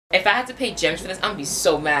If I had to pay gems for this, I'm gonna be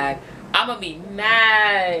so mad. I'm gonna be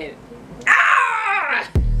mad. Ah!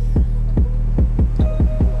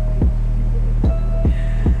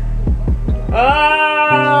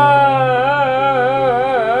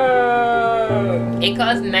 Oh! It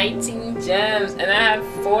costs 19 gems and I have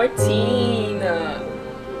 14.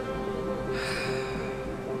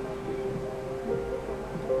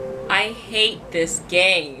 I hate this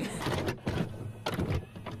game.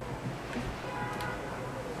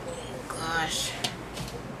 Gosh.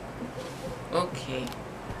 Okay.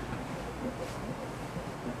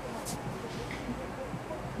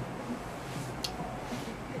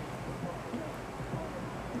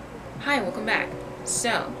 Hi, welcome back.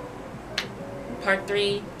 So, part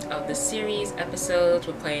 3 of the series episodes,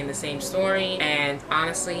 we're playing the same story, and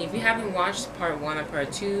honestly, if you haven't watched part 1 or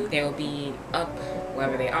part 2, they will be up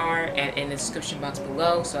wherever they are and in the description box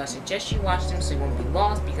below, so I suggest you watch them so you won't be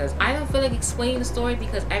lost, because I don't feel like explaining the story,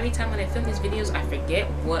 because every time when I film these videos I forget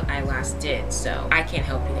what I last did, so I can't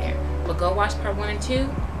help you there. But go watch part 1 and 2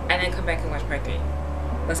 and then come back and watch part 3.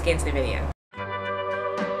 Let's get into the video.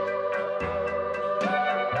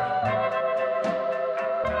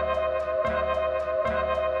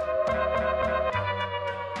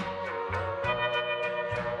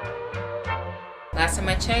 Last time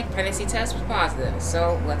I checked, pregnancy test was positive,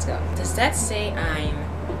 so let's go. Does that say I'm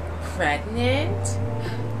pregnant?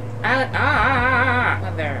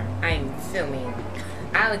 Mother, I'm filming.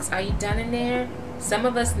 Alex, are you done in there? Some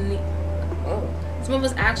of us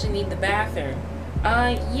actually need the bathroom.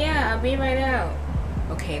 Yeah, I'll be right out.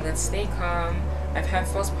 Okay, let's stay calm. I've had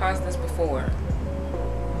false positives before.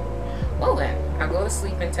 Well then, I'll go to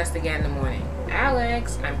sleep and test again in the morning.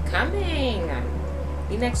 Alex, I'm coming.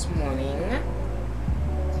 The next morning.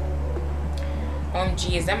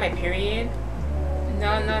 OMG, is that my period?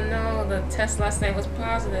 No, the test last night was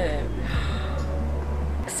positive.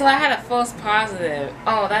 So I had a false positive.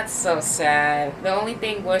 Oh, that's so sad. The only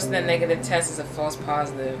thing worse than a negative test is a false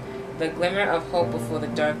positive. The glimmer of hope before the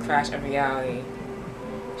dark crash of reality.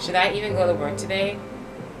 Should I even go to work today?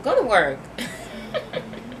 Go to work.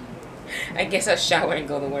 I guess I'll shower and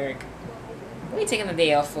go to work. What are you taking the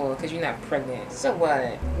day off for? Because you're not pregnant. So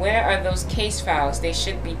what? Where are those case files? They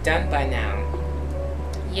should be done by now.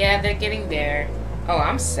 Yeah, they're getting there. Oh,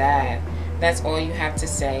 I'm sad. That's all you have to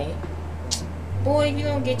say? Boy, if you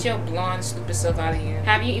don't get your blonde, stupid self out of here.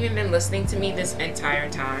 Have you even been listening to me this entire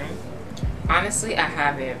time? Honestly, I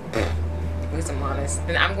haven't. At least I'm honest.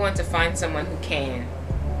 Then I'm going to find someone who can.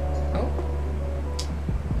 Oh?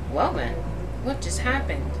 Well then, what just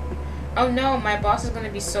happened? Oh no, my boss is going to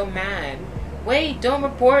be so mad. Wait, don't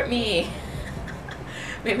report me.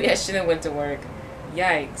 Maybe I shouldn't have went to work.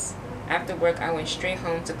 Yikes. After work, I went straight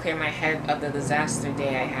home to clear my head of the disaster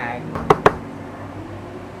day I had.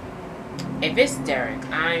 If it's Derek,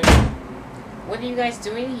 What are you guys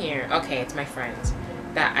doing here? Okay, it's my friends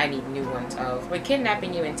that I need new ones of. We're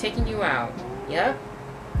kidnapping you and taking you out. Yep.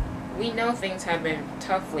 We know things have been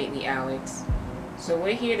tough lately, Alex. So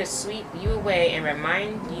we're here to sweep you away and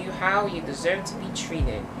remind you how you deserve to be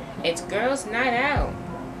treated. It's girls' night out.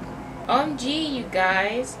 OMG, you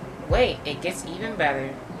guys. Wait, it gets even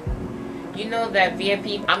better. You know that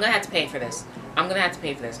VIP... I'm gonna have to pay for this.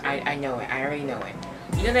 I know it. I already know it.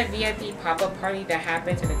 You know that VIP pop-up party that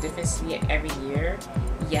happens in a different city every year?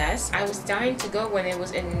 Yes, I was dying to go when it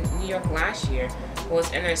was in New York last year. Well,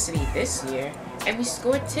 it's in our city this year. And we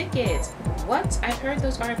scored tickets. What? I've heard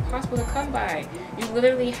those are impossible to come by. You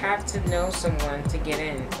literally have to know someone to get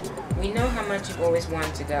in. We know how much you've always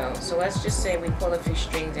wanted to go. So let's just say we pulled a few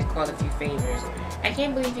strings and called a few favors. I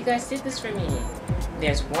can't believe you guys did this for me.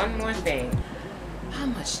 There's one more thing. How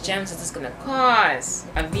much gems is this gonna cost?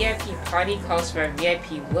 A VIP party calls for a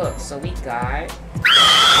VIP look, so we got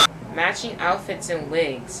matching outfits and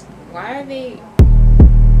wigs. Why are they...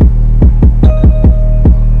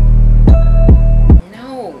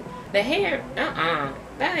 No, the hair,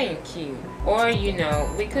 that ain't cute. Or, you know,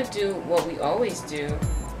 we could do what we always do.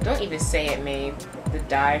 Don't even say it, Maeve. The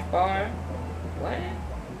dive bar? What?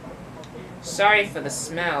 Sorry for the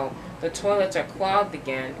smell. The toilets are clogged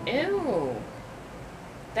again. Ew.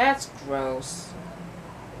 That's gross.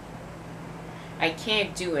 I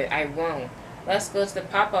can't do it. I won't. Let's go to the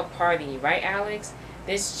pop-up party, right, Alex?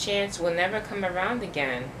 This chance will never come around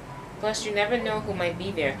again. Plus, you never know who might be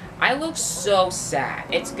there. I look so sad.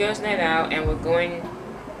 It's girls' night out, and we're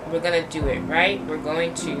gonna do it, right? We're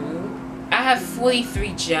going to... I have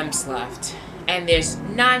 43 gems left, and there's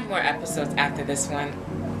 9 more episodes after this one.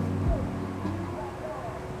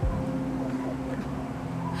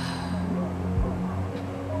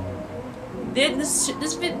 This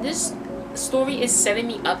story is setting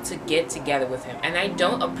me up to get together with him, and I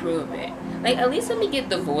don't approve of it. Like, at least let me get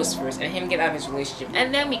divorced first and him get out of his relationship,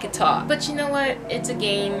 and then we could talk. But you know what? It's a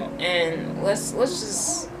game, and let's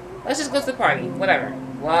just go to the party. Whatever.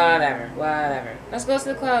 Let's go to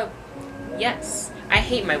the club. Yes. I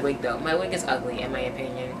hate my wig though. My wig is ugly in my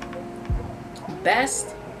opinion.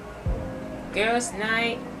 Best girls'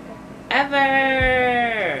 night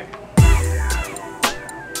ever.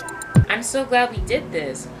 I'm so glad we did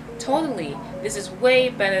this. Totally. This is way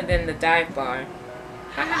better than the dive bar.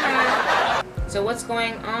 Ha ha ha. So what's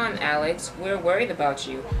going on, Alex? We're worried about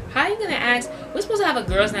you. How are you gonna ask? We're supposed to have a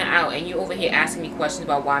girls' night out and you over here asking me questions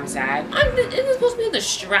about why I'm sad? Isn't this supposed to be a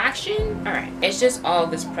distraction? Alright. It's just all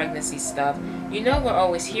this pregnancy stuff. You know we're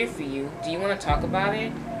always here for you. Do you want to talk about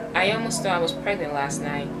it? I almost thought I was pregnant last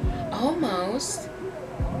night. Almost?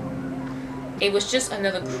 It was just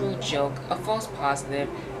another cruel joke, a false positive.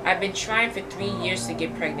 I've been trying for 3 years to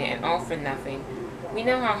get pregnant and all for nothing. We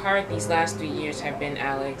know how hard these last 3 years have been,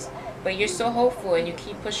 Alex. But you're so hopeful and you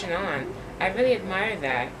keep pushing on. I really admire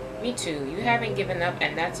that. Me too. You haven't given up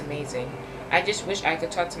and that's amazing. I just wish I could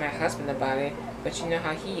talk to my husband about it, but you know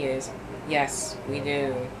how he is. Yes, we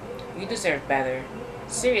do. You deserve better.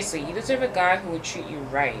 Seriously, you deserve a guy who will treat you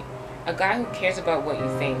right. A guy who cares about what you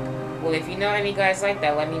think. Well, if you know any guys like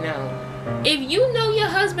that, let me know. If you know your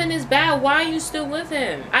husband is bad, why are you still with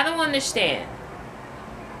him? I don't understand.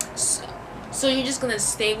 So you're just gonna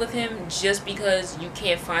stay with him just because you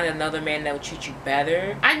can't find another man that will treat you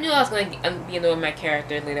better? I knew I was gonna be annoyed with my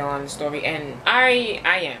character later on in the story, and I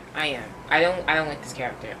am. I don't like this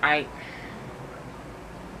character.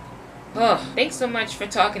 Thanks so much for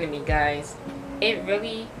talking to me, guys. It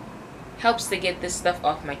really helps to get this stuff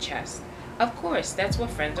off my chest. Of course, that's what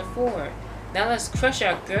friends are for. Now let's crush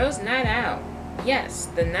our girls' night out. Yes,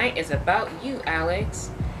 the night is about you,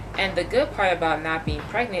 Alex. And the good part about not being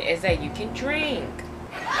pregnant is that you can drink.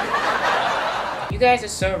 You guys are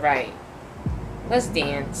so right. Let's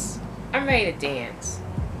dance. I'm ready to dance.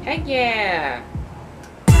 Heck yeah.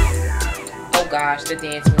 Oh gosh, the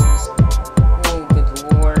dance moves. Oh, good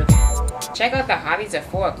lord. Check out the hotties at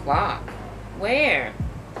 4 o'clock. Where?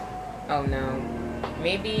 Oh no.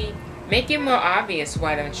 Maybe make it more obvious,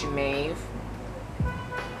 why don't you, Maeve?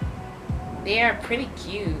 They are pretty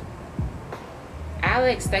cute.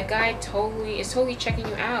 Alex, that guy is totally checking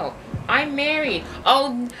you out. I'm married.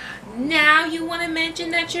 Oh, now you want to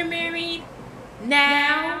mention that you're married?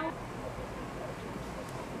 Now?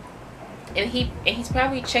 And he's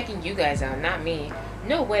probably checking you guys out, not me.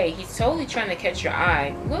 No way, he's totally trying to catch your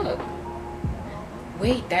eye. Look.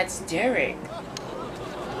 Wait, that's Derek.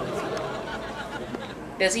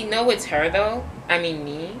 Does he know it's her though? I mean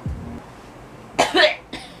me?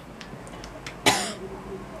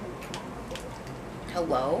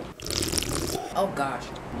 Hello? Oh gosh,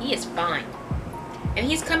 he is fine. And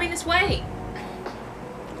he's coming this way.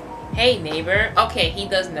 Hey neighbor. Okay, he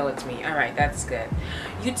does know it's me. Alright, that's good.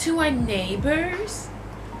 You two are neighbors?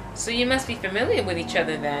 So you must be familiar with each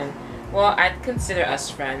other then. Well, I'd consider us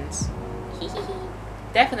friends.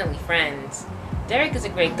 Definitely friends. Derek is a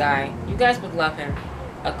great guy. You guys would love him.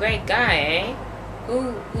 A great guy, eh?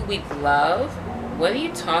 Who we'd love? What are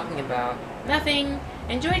you talking about? Nothing.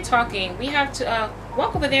 Enjoy talking. We have to,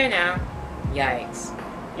 walk over there now. Yikes.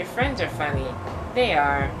 Your friends are funny. They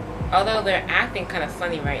are. Although they're acting kind of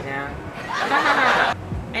funny right now.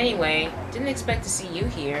 Anyway, didn't expect to see you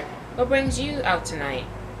here. What brings you out tonight?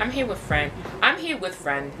 I'm here with friend. I'm here with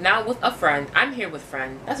friend. Not with a friend. I'm here with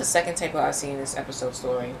friend. That's the second typo I've seen in this episode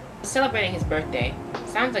story. Celebrating his birthday.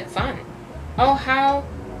 Sounds like fun. Oh, how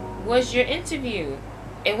was your interview?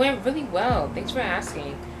 It went really well. Thanks for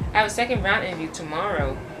asking. I have a second round interview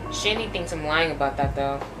tomorrow. Shani thinks I'm lying about that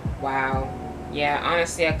though. Wow. Yeah,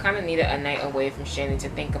 honestly, I kind of needed a night away from Shani to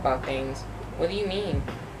think about things. What do you mean?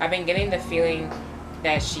 I've been getting the feeling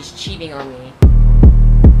that she's cheating on me.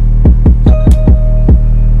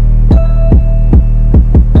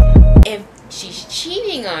 If she's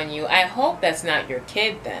cheating on you, I hope that's not your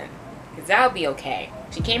kid then. Because that'll be okay.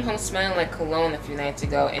 She came home smelling like cologne a few nights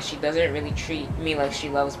ago and she doesn't really treat me like she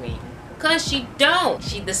loves me. Cause she don't.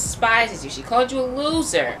 She despises you. She called you a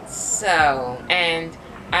loser. So, and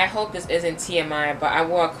I hope this isn't TMI, but I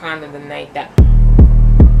wore a condom the night that...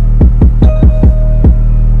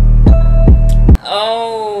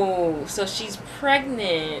 Oh, so she's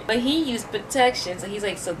pregnant. But he used protection, so he's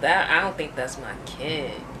like, so that, I don't think that's my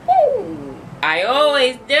kid. Ooh, I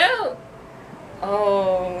always do.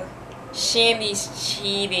 Oh, Shandy's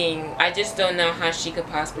cheating. I just don't know how she could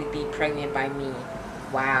possibly be pregnant by me.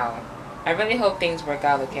 I really hope things work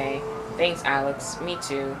out okay. Thanks, Alex. Me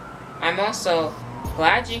too. I'm also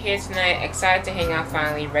Glad you're here tonight. Excited to hang out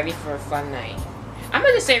finally. Ready for a fun night. I'm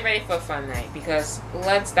gonna say ready for a fun night because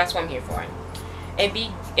that's what I'm here for.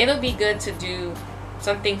 It'll be good to do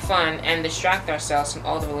something fun and distract ourselves from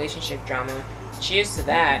all the relationship drama. Cheers to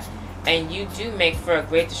that. And you do make for a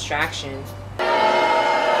great distraction.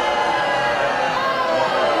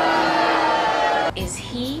 Is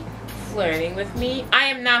he flirting with me? I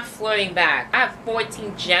am not flirting back. I have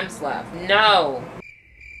 14 gems left. No.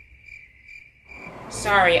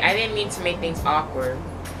 Sorry, I didn't mean to make things awkward.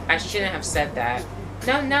 I shouldn't have said that.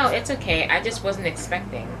 No, it's okay. I just wasn't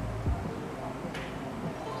expecting.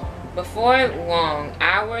 Before long,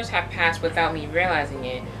 hours have passed without me realizing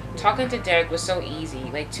it. Talking to Derek was so easy,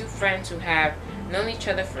 like two friends who have known each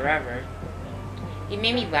other forever. He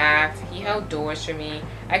made me laugh. He held doors for me.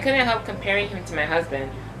 I couldn't help comparing him to my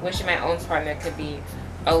husband, wishing my own partner could be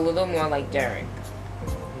a little more like Derek.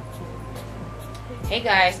 Hey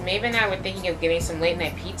guys, Maeve and I were thinking of getting some late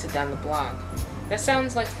night pizza down the block. That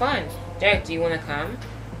sounds like fun. Derek, do you want to come?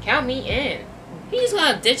 Count me in. He's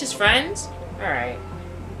gonna ditch his friends? Alright.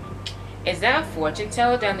 Is that a fortune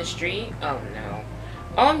teller down the street? Oh no.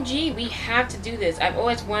 OMG, we have to do this. I've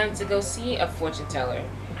always wanted to go see a fortune teller.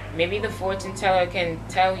 Maybe the fortune teller can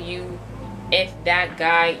tell you if that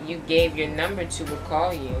guy you gave your number to will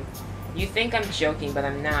call you. You think I'm joking, but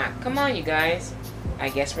I'm not. Come on, you guys. I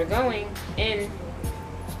guess we're going in.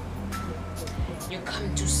 You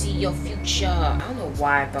come to see your future. I don't know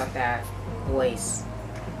why I thought that voice.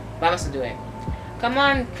 But I must do it. Come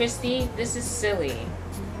on, Christy. This is silly.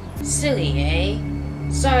 Silly, eh?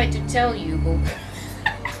 Sorry to tell you, but...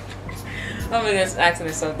 Oh my god, this accent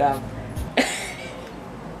is so dumb.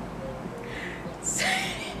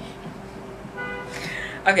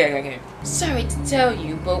 Okay. Sorry to tell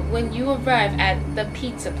you, but when you arrive at the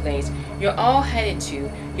pizza place you're all headed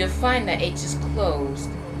to, you'll find that it just closed.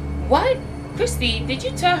 What? Christy, did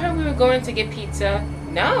you tell her we were going to get pizza?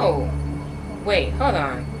 No. Wait, hold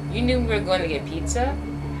on. You knew we were going to get pizza?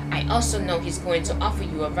 I also know he's going to offer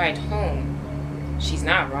you a ride home. She's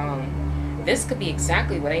not wrong. This could be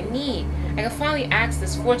exactly what I need. I can finally ask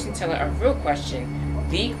this fortune teller a real question.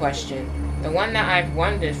 The question. The one that I've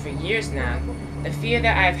wondered for years now. The fear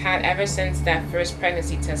that I've had ever since that first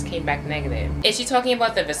pregnancy test came back negative. Is she talking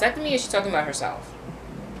about the vasectomy or is she talking about herself?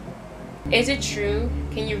 Is it true?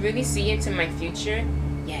 Can you really see into my future?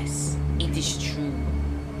 Yes, it is true.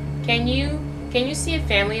 Can you see a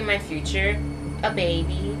family in my future? A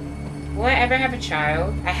baby? Will I ever have a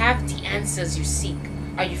child? I have the answers you seek.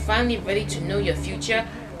 Are you finally ready to know your future?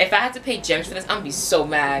 If I had to pay gems for this, I'm gonna be so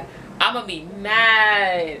mad. I'm gonna be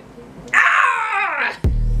mad. Ah!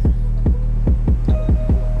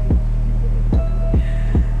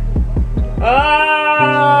 Oh!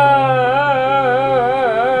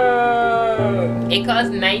 It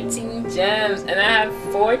costs 19 gems and I have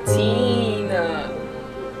 14.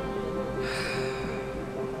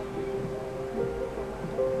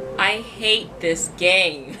 I hate this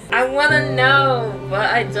game. I wanna know, but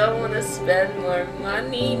I don't wanna spend more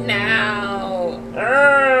money now.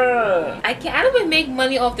 I don't even make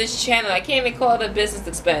money off this channel. I can't even call it a business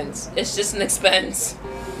expense. It's just an expense.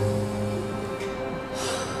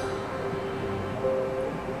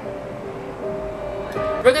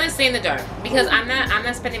 We're gonna stay in the dark because I'm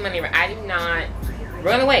not spending money. I do not.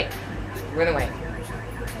 Run away. Run away.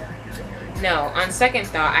 No, on second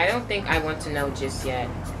thought, I don't think I want to know just yet.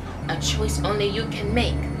 A choice only you can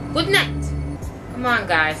make. Good night. Come on,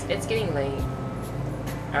 guys. It's getting late.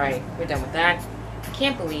 Alright, we're done with that.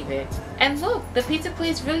 Can't believe it. And look, the pizza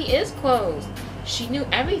place really is closed. She knew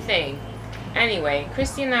everything. Anyway,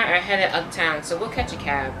 Christy and I are headed uptown, so we'll catch a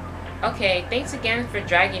cab. Okay, thanks again for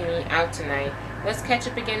dragging me out tonight. Let's catch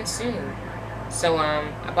up again soon. So,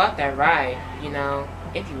 about that ride, you know,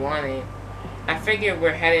 if you want it. I figure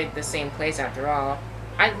we're headed the same place after all.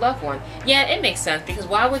 I'd love one. Yeah, it makes sense, because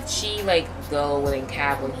why would she, like, go in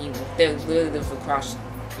cab when they literally live across...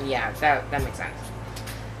 Yeah, that makes sense.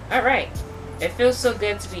 Alright. It feels so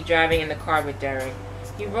good to be driving in the car with Derek.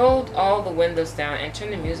 He rolled all the windows down and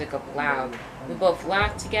turned the music up loud. We both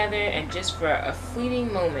laughed together, and just for a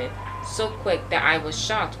fleeting moment, so quick that I was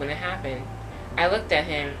shocked when it happened. I looked at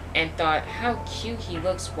him and thought how cute he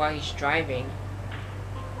looks while he's driving.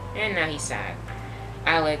 And now he's sad.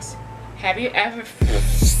 Alex, have you ever...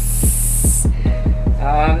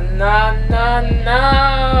 no.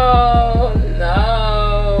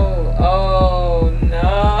 Oh, no.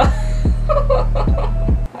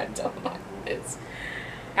 I don't like this.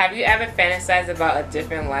 Have you ever fantasized about a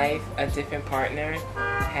different life, a different partner?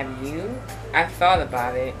 Have you? I've thought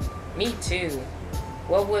about it. Me too.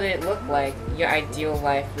 What would it look like, your ideal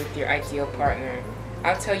life with your ideal partner?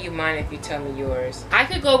 I'll tell you mine if you tell me yours. I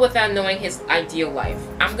could go without knowing his ideal life.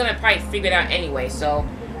 I'm gonna probably figure it out anyway, so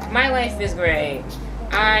my life is great.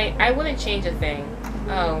 I wouldn't change a thing.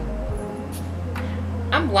 Oh.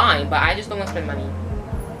 I'm blind, but I just don't want to spend money.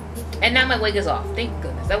 And now my wig is off. Thank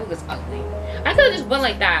goodness. That wig is ugly. I could have just went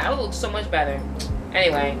like that. I would look so much better.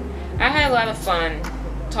 Anyway, I had a lot of fun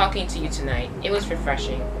talking to you tonight. It was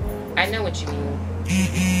refreshing. I know what you mean.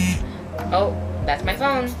 Oh, that's my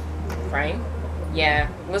phone. Frank? Yeah,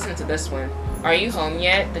 listen to this one. Are you home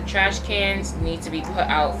yet? The trash cans need to be put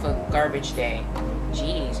out for garbage day.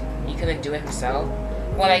 Jeez, he couldn't do it himself?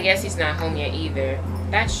 Well, I guess he's not home yet either.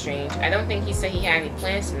 That's strange. I don't think he said he had any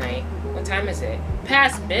plans tonight. What time is it?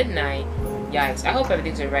 Past midnight. Yikes, I hope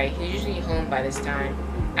everything's alright. He's usually home by this time.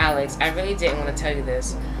 Alex, I really didn't want to tell you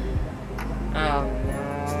this. Oh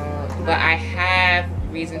no. But I have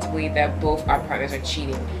reason to believe that both our partners are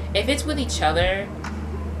cheating. If it's with each other...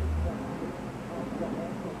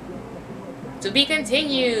 To be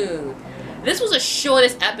continued. This was the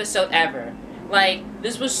shortest episode ever. Like,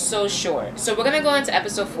 this was so short. So we're gonna go into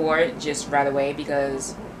episode 4 just right away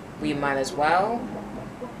because we might as well.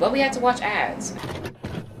 But we had to watch ads.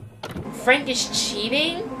 Frank is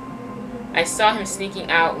cheating? I saw him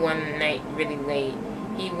sneaking out one night really late.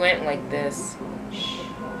 He went like this. Shh.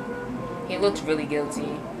 He looked really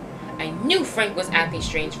guilty. I knew Frank was acting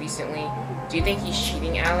strange recently. Do you think he's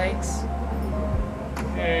cheating, Alex?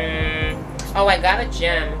 Oh, I got a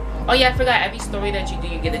gem. Oh yeah, I forgot. Every story that you do,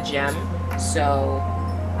 you get a gem. So,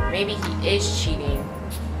 maybe he is cheating.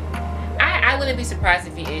 I wouldn't be surprised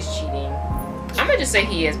if he is cheating. I'm gonna just say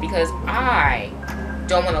he is because I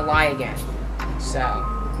don't want to lie again. So,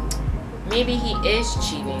 maybe he is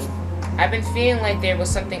cheating. I've been feeling like there was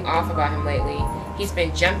something off about him lately. He's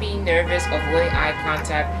been jumpy, nervous, avoiding eye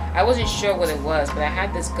contact. I wasn't sure what it was, but I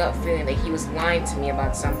had this gut feeling that he was lying to me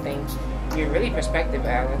about something. You're really perspective,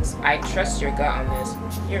 Alex. I trust your gut on this.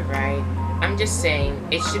 You're right. I'm just saying,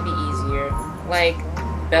 it should be easier. Like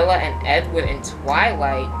Bella and Edward in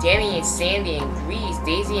Twilight, Danny and Sandy in Grease,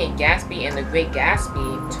 Daisy and Gatsby in The Great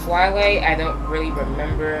Gatsby. Twilight, I don't really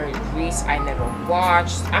remember. Grease, I never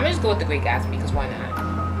watched. I'm gonna just go with The Great Gatsby, because why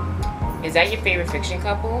not? Is that your favorite fiction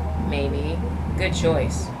couple? Maybe. Good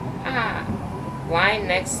choice. Ah. Lying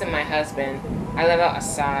next to my husband, I let out a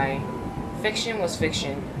sigh. Fiction was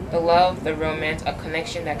fiction. The love, the romance, a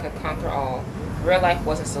connection that could conquer all. Real life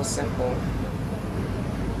wasn't so simple.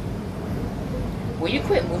 Will you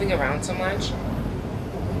quit moving around so much?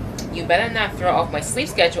 You better not throw off my sleep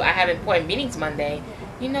schedule. I have important meetings Monday.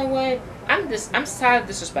 You know what? I'm tired of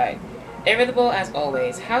disrespect. Irritable as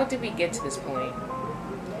always. How did we get to this point?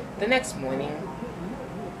 The next morning.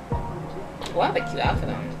 Well, I have a cute outfit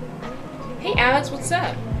on. Hey Alex, what's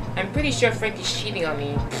up? I'm pretty sure Frankie's cheating on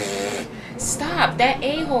me. Stop, that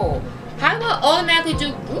a-hole. How do I automatically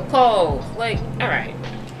do glucose? Like, alright.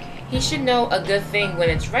 He should know a good thing when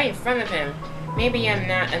it's right in front of him. Maybe I'm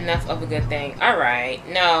not enough of a good thing. Alright,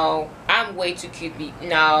 no. I'm way too cute to be...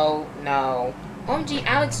 No. OMG,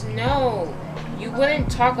 Alex, no. You wouldn't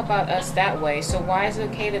talk about us that way, so why is it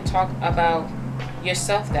okay to talk about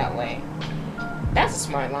yourself that way? That's a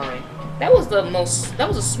smart line. That was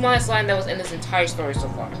the smartest line that was in this entire story so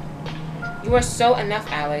far. You are so enough,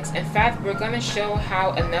 Alex. In fact, we're gonna show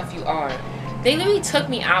how enough you are. They literally took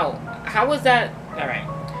me out. How was that? Alright.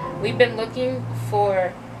 We've been looking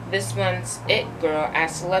for this month's It Girl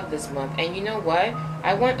as Celeb this month. And you know what?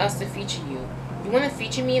 I want us to feature you. You want to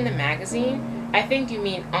feature me in the magazine? I think you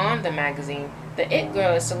mean on the magazine. The It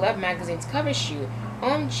Girl is Celeb magazine's cover shoot.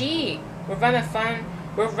 OMG. We'll run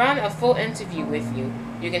a full interview with you.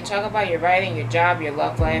 You can talk about your writing, your job, your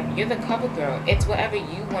love life. You're the cover girl. It's whatever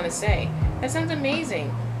you want to say. That sounds amazing.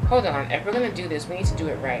 Hold on. If we're going to do this, we need to do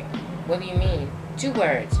it right. What do you mean? 2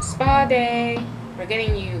 words. Spa day. We're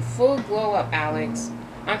getting you full glow up, Alex.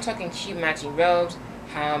 I'm talking cute matching robes.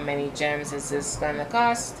 How many gems is this going to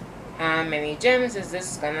cost? How many gems is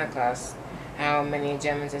this going to cost? How many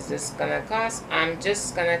gems is this going to cost? I'm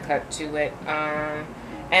just going to cut to it.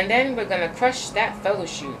 And then we're going to crush that photo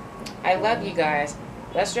shoot. I love you guys.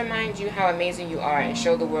 Let's remind you how amazing you are and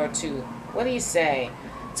show the world too. What do you say?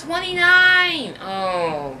 29!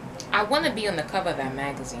 Oh, I want to be on the cover of that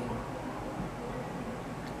magazine.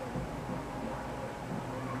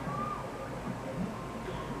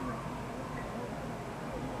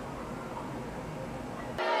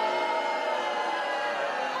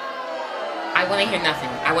 I want to hear nothing.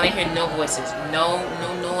 I want to hear no voices. No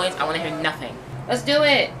noise. I want to hear nothing. Let's do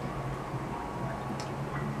it!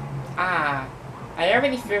 Ah, I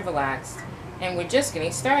already feel relaxed, and we're just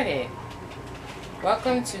getting started.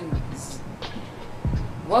 Welcome to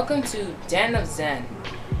Den of Zen.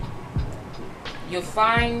 You'll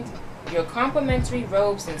find your complimentary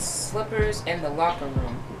robes and slippers in the locker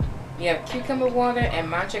room. We have cucumber water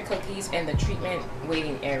and matcha cookies in the treatment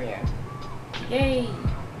waiting area. Yay!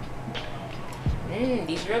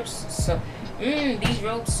 These robes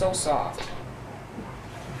so soft.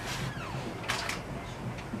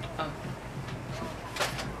 Oh.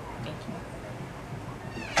 Thank you.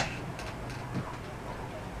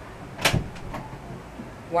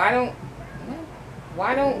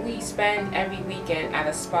 Why don't we spend every weekend at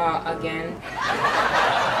a spa again?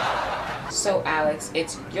 So Alex,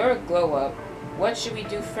 it's your glow up. What should we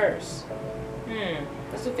do first?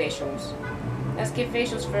 Let's do facials. Let's get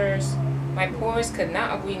facials first. My pores could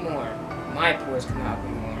not agree more. My pores could not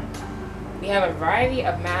agree more. We have a variety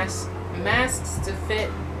of masks to fit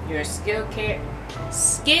your skincare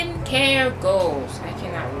goals. I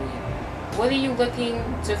cannot read. What are you looking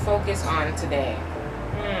to focus on today?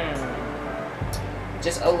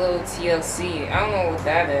 Just a little TLC. I don't know what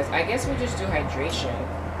that is. I guess we'll just do hydration.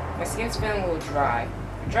 My skin's feeling a little dry.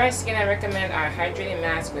 For dry skin, I recommend our hydrating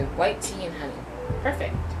mask with white tea and honey.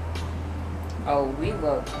 Perfect. Oh, we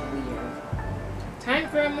look weird. Time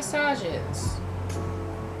for massages.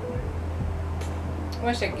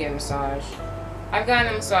 Why should I get a massage? I've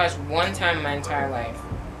gotten a massage one time in my entire life.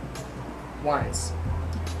 Once.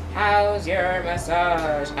 How's your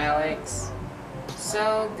massage, Alex?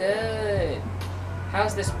 So good.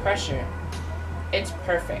 How's this pressure? It's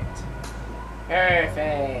perfect.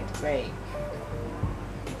 Perfect. Great.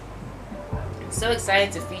 I'm so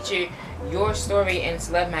excited to feature your story in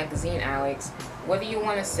Celeb Magazine, Alex. What do you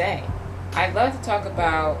want to say? I'd love to talk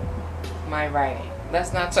about my writing.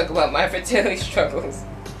 Let's not talk about my fertility struggles.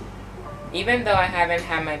 Even though I haven't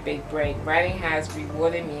had my big break, writing has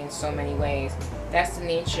rewarded me in so many ways. That's the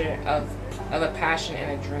nature of a passion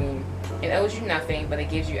and a dream. It owes you nothing, but it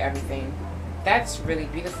gives you everything. That's really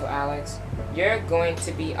beautiful, Alex. You're going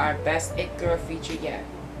to be our best It Girl feature yet.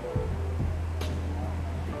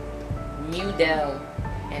 New Dell.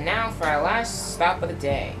 And now for our last stop of the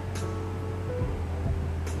day.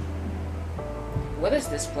 What is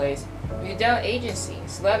this place? Udell Agency.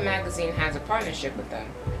 Celeb Magazine has a partnership with them.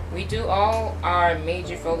 We do all our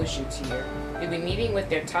major photo shoots here. We'll be meeting with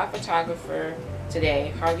their top photographer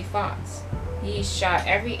today, Harley Fox. He shot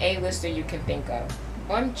every A-lister you can think of.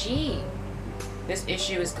 OMG! This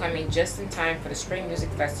issue is coming just in time for the Spring Music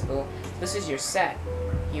Festival. This is your set.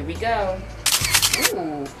 Here we go.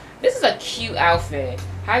 Ooh, this is a cute outfit.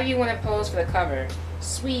 How do you want to pose for the cover?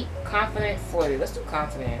 Sweet, confident, flirty. Let's do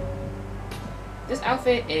confident. This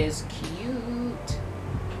outfit is cute.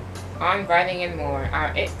 On writing and more,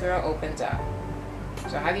 our It Girl opens up.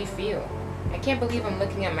 So how do you feel? I can't believe I'm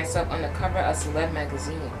looking at myself on the cover of Celeb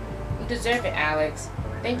Magazine. You deserve it, Alex.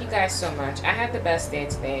 Thank you guys so much. I had the best day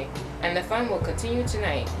today, and the fun will continue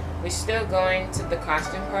tonight. We're still going to the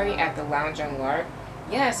costume party at the Lounge on Lark.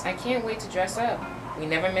 Yes, I can't wait to dress up. We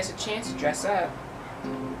never miss a chance to dress up.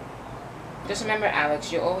 Just remember,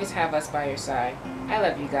 Alex, you'll always have us by your side. I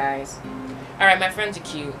love you guys. Alright, my friends are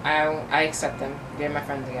cute. I accept them. They're my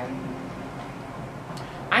friends again.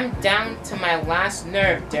 I'm down to my last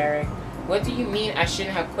nerve, Derek. What do you mean I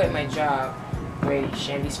shouldn't have quit my job? Wait,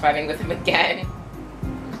 Shandy's fighting with him again.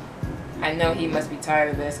 I know he must be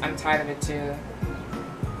tired of this. I'm tired of it too.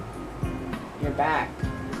 You're back.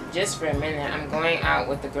 Just for a minute, I'm going out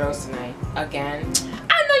with the girls tonight. Again.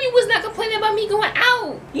 I know you was not complaining about me going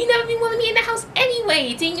out. You never been wanting me in the house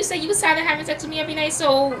anyway. Didn't you say you was tired of having sex with me every night?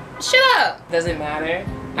 So, shut up. Doesn't matter.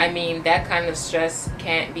 I mean, that kind of stress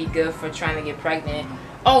can't be good for trying to get pregnant.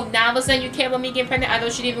 Oh, now all of a sudden you care about me getting pregnant? I know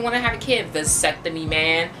she didn't even want to have a kid. Vasectomy,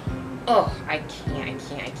 man. Oh, I can't.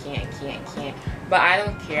 But I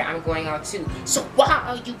don't care. I'm going out too. So why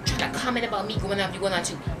are you trying to comment about me going out? You going out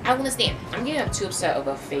too? I don't understand. I'm getting too upset of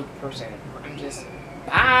a fake person. I'm just...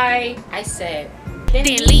 Bye. I said... Then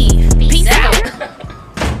leave. Peace out.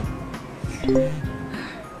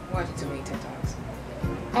 Watching too many TikToks.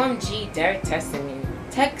 OMG, Derek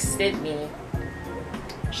texted me.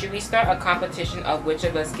 Should we start a competition of which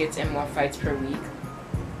of us gets in more fights per week?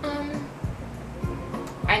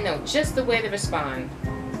 I know just the way to respond.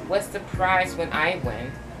 What's the prize when I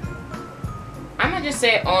win? I'm gonna just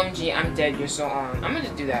say, OMG, I'm dead, you're so on. I'm gonna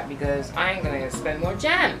just do that because I ain't gonna spend more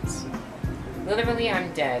gems. Literally,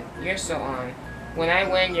 I'm dead, you're so on. When I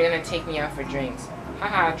win, you're gonna take me out for drinks.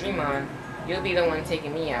 Haha, dream on. You'll be the one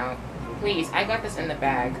taking me out. Please, I got this in the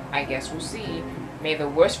bag. I guess we'll see. May the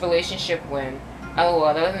worst relationship win. Oh,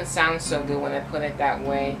 well, that doesn't sound so good when I put it that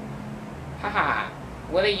way. Haha.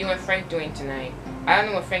 What are you and Frank doing tonight? I don't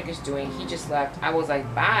know what Frank is doing. He just left. I was like,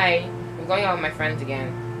 bye. I'm going out with my friends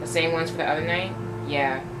again. The same ones for the other night?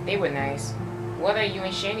 Yeah, they were nice. What are you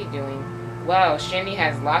and Shandy doing? Well, Shandy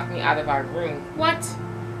has locked me out of our room. What?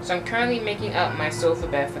 So I'm currently making up my sofa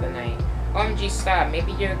bed for the night. OMG, stop.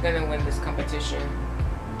 Maybe you're gonna win this competition.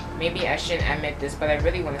 Maybe I shouldn't admit this, but I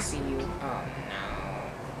really want to see you. Oh, no.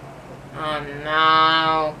 Oh,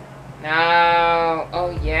 no. No. Oh,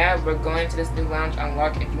 yeah, we're going to this new lounge on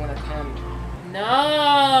Lark if you want to come.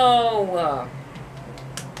 No.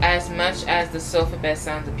 As much as the sofa bed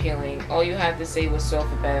sounds appealing, all you have to say was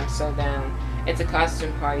sofa bed. I'm so down. It's a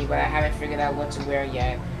costume party, but I haven't figured out what to wear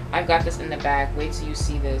yet. I've got this in the bag. Wait till you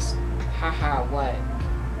see this. Haha, what?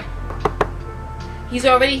 He's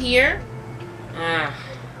already here? Ah.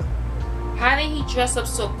 How did he dress up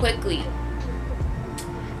so quickly?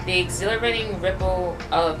 The exhilarating ripple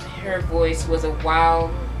of her voice was a wild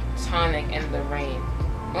tonic in the rain.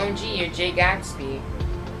 OMG, you're Jay Gatsby.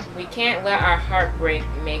 We can't let our heartbreak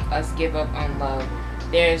make us give up on love.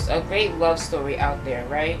 There's a great love story out there,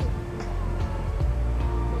 right?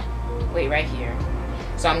 Wait, right here.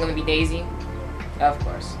 So I'm gonna be Daisy? Of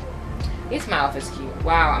course. At least my outfit's cute.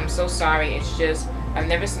 Wow, I'm so sorry. It's just, I've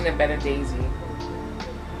never seen a better Daisy.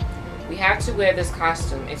 We have to wear this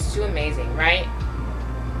costume. It's too amazing, right?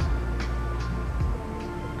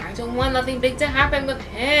 I don't want nothing big to happen with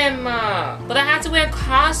him. But I have to wear a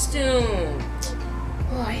costume.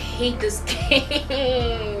 Oh, I hate this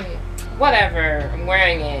game. Whatever. I'm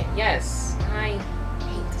wearing it. Yes. I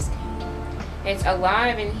hate this game. It's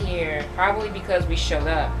alive in here. Probably because we showed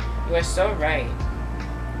up. You are so right.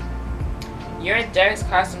 Your and Derek's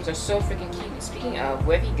costumes are so freaking cute. Speaking of,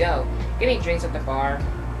 where'd he go? Getting drinks at the bar.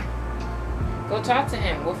 Go talk to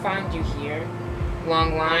him. We'll find you here.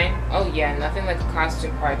 Long line? Oh yeah, nothing like a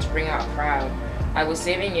costume party to bring out a crowd. I was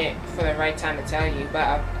saving it for the right time to tell you, but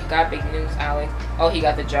I've got big news, Alex. Oh, he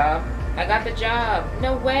got the job? I got the job.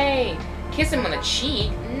 No way. Kiss him on the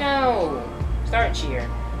cheek? No. Start cheer.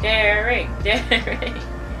 Derek. Oh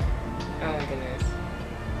my goodness.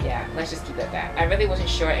 Yeah, let's just keep it at that. I really wasn't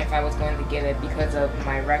sure if I was going to get it because of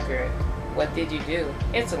my record. What did you do?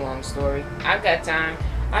 It's a long story. I've got time.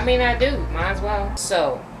 I mean, I do. Might as well.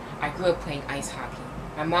 So, I grew up playing ice hockey.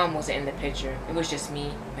 My mom wasn't in the picture. It was just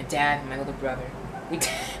me, my dad, and my little brother.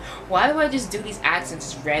 Why do I just do these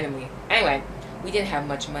accents just randomly? Anyway, we didn't have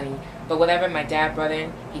much money, but whatever my dad brought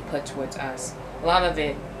in, he put towards us. A lot of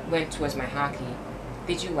it went towards my hockey.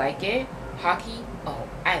 Did you like it? Hockey? Oh,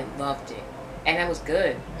 I loved it. And I was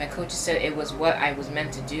good. My coach said it was what I was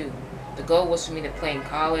meant to do. The goal was for me to play in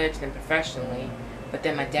college, then professionally. But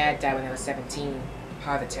then my dad died when I was 17.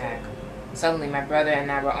 Heart attack. Suddenly, my brother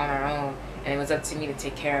and I were on our own, and it was up to me to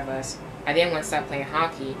take care of us. I didn't want to stop playing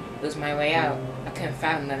hockey. It was my way out. I couldn't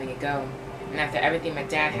fathom letting it go. And after everything my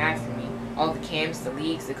dad had for me, all the camps, the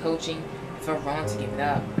leagues, the coaching, it felt wrong to give it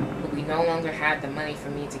up. But we no longer had the money for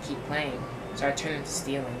me to keep playing, so I turned into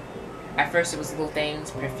stealing. At first it was little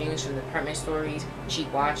things, perfumes from department stores,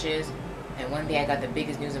 cheap watches, and one day I got the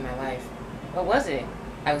biggest news of my life. What was it?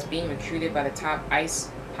 I was being recruited by the top ice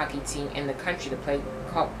hockey team in the country to play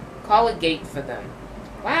collegiate for them.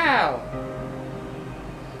 Wow!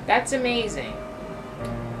 That's amazing.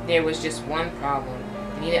 There was just one problem.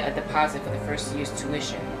 I needed a deposit for the first year's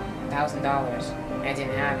tuition, $1,000. I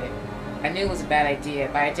didn't have it. I knew it was a bad idea,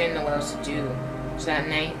 but I didn't know what else to do. So that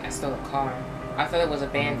night, I stole a car. I thought it was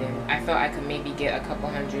abandoned. I thought I could maybe get a couple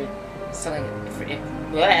hundred selling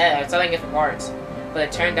it for parts. But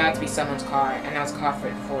it turned out to be someone's car, and I was caught for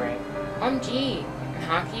it. OMG! In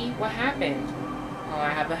hockey? What happened? Oh, I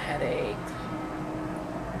have a headache.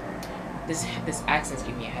 This accent's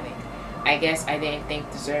giving me a headache. I guess I didn't think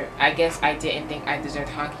I deserved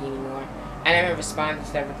hockey anymore. I never responded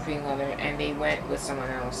to that recruiting letter, and they went with someone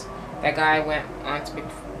else. That guy went on to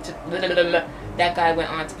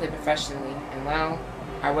play professionally, and well,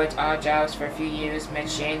 I worked odd jobs for a few years, met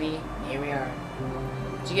Shandy, here we are.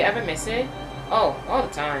 Do you ever miss it? Oh, all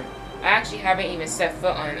the time. I actually haven't even set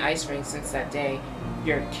foot on an ice rink since that day.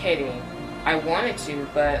 You're kidding. I wanted to,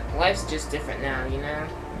 but life's just different now, you know?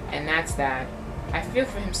 And that's that. I feel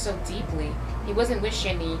for him so deeply. He wasn't with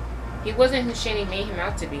Shandy. He wasn't who Shandy made him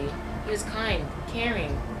out to be. He was kind,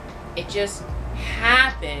 caring. It just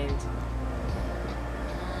happened.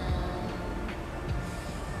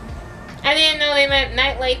 I didn't know they meant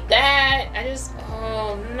night like that.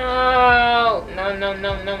 Oh no. No.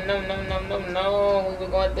 We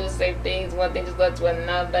were going through the same things. One thing just led to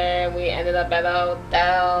another. We ended up at a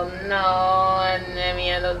hotel. No. And then we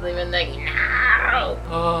ended up leaving like, no.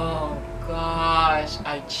 Oh gosh.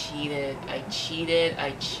 I cheated.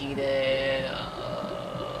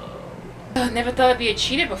 Never thought I'd be a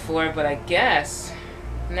cheater before, but I guess.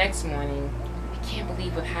 Next morning, I can't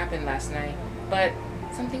believe what happened last night. But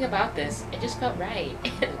something about this, it just felt right.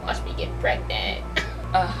 Watch me get pregnant.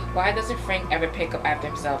 Why doesn't Frank ever pick up after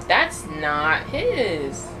himself? That's not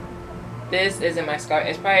his. This isn't my scarf.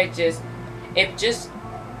 It's probably just, it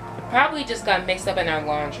probably just got mixed up in our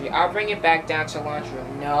laundry. I'll bring it back down to the laundry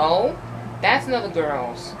room. No, that's another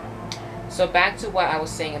girl's. So back to what I was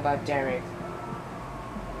saying about Derek.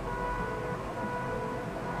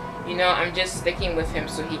 You know, I'm just sticking with him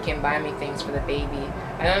so he can buy me things for the baby.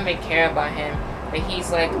 I don't even care about him, but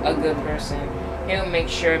he's like a good person. He'll make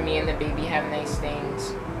sure me and the baby have nice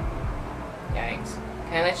things. Yikes.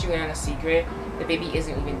 Can I let you in on a secret? The baby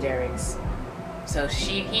isn't even Derek's. So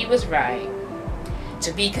he was right.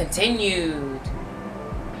 To be continued.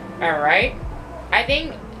 Alright. I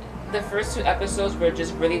think the first 2 episodes were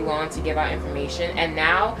just really long to give out information. And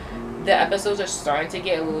now the episodes are starting to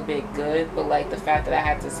get a little bit good. But like the fact that I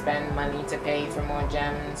had to spend money to pay for more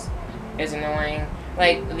gems is annoying.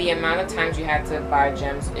 Like the amount of times you had to buy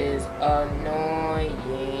gems is annoying.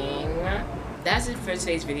 That's it for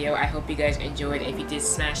today's video. I hope you guys enjoyed. If you did,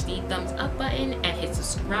 smash the thumbs up button and hit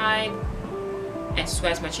subscribe. And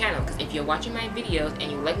subscribe to my channel, because if you're watching my videos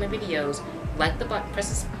and you like my videos, like the button,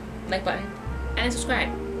 press the like button, and subscribe.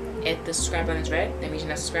 If the subscribe button is red, that means you're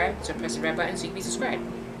not subscribed, so press the red button so you can be subscribed.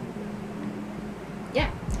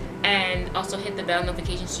 Yeah. And also hit the bell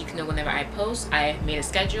notification so you can know whenever I post. I have made a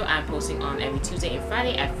schedule. I'm posting on every Tuesday and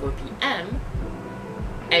Friday at 4 p.m.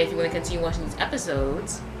 And if you want to continue watching these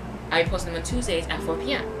episodes, I'll be posting them on Tuesdays at 4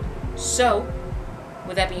 p.m. So,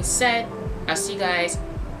 with that being said, I'll see you guys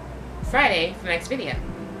Friday for the next video.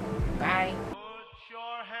 Bye.